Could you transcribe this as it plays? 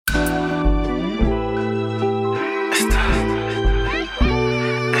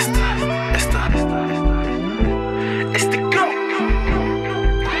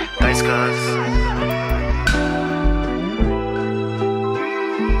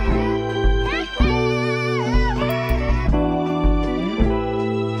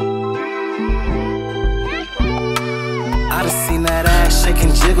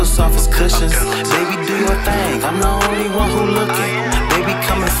jiggle soft as cushions. Baby, do your thing, I'm the only one who looking. Baby,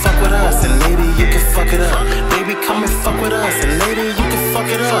 come and fuck with us, and lady, you can fuck it up. Baby, come and fuck with us, and lady, you can fuck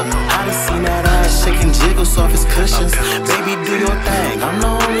it up. I done seen that ass shaking, jiggle soft as cushions. Baby, do your thing, I'm the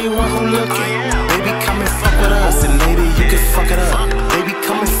only one who looking. Baby, come and fuck with us, and lady, you can fuck it up. Baby,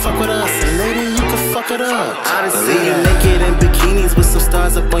 come and fuck with us, and lady, you can fuck it up. I done see you naked in bikinis with some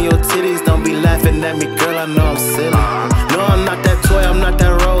stars up on your titties. Don't be laughing at me, girl, I know I'm silly. No, I'm not that toy, I'm not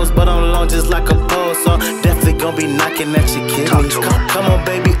that rose, but I'm long just like a pole, so definitely gon' be knocking at your kidneys. Come on,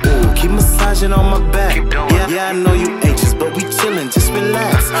 baby, ooh, keep massaging on my back. Yeah, I know you anxious, but we chillin', just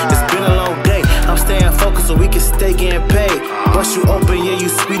relax. It's been a long day, I'm staying focused so we can stay getting paid. Bust you open, yeah, you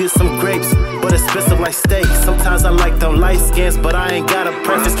sweet as some grapes, but expensive like steak. Sometimes I like them light skins, but I ain't got a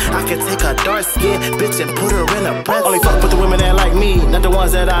preference. I can take a dark skin bitch and put her in a breath. Only fuck with the women that like me, not the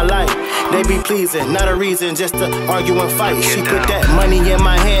ones that I like. They be pleasing, not a reason just to argue and fight. She put that money in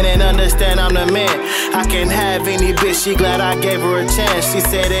my hand and understand I'm the man. I can have any bitch, she glad I gave her a chance. She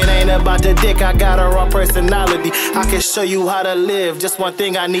said it ain't about the dick, I got a raw personality. I can show you how to live, just one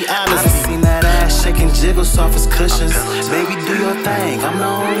thing I need honesty. I done seen that ass shaking, jiggle soft as cushions. Baby, do your thing, I'm the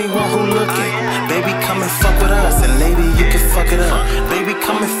only one who looking. Baby, come and fuck with us, and lady, you can fuck it up. Baby,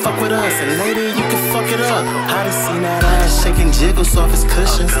 come and fuck with us, and lady, you can fuck it up. I done seen that ass shaking, jiggle soft as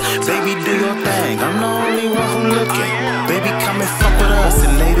cushions. Baby, do your thing, I'm the only one who looking. Baby, come and fuck with us,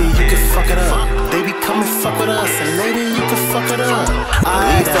 and lady, you can fuck it up. Baby, come and fuck with us, and lady, you can fuck it up.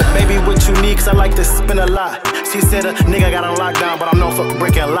 I asked her, baby, what you need, cause I like to spin a lot. She said a nigga got on lockdown, but I'm known for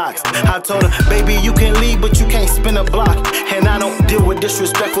breaking locks. I told her, baby, you can leave, but you can't spin a block. And I don't deal with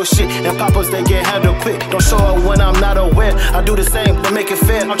disrespectful shit, and pop-ups, they get handled quick. Don't show up when I'm not aware, I do the same to make it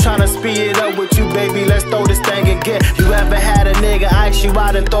fair. I'm tryna speed it up with you, baby, let's throw this thing again. You ever had a nigga ask you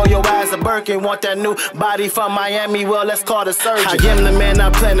out and throw your ass a Birkin? Want that new body from Miami? Well, let's call the surgeon. I am the man I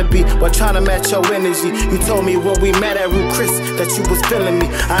plan to be, while tryna match your energy. You told me when we met at Route Chris that you was feeling me.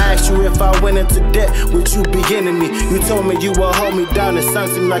 I asked you if I went into debt, would you be getting me? You told me you would hold me down, the sun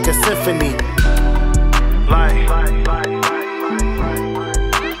seemed like a symphony. Like,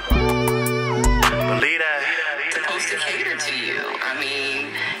 believe that. Supposed to cater to you. I mean,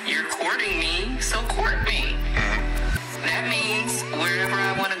 you're courting me, so court me. That means wherever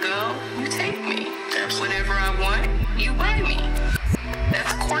I want to go, you take me. Whenever I want, you buy me.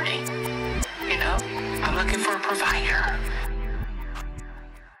 That's courting. You know, I'm looking for a provider.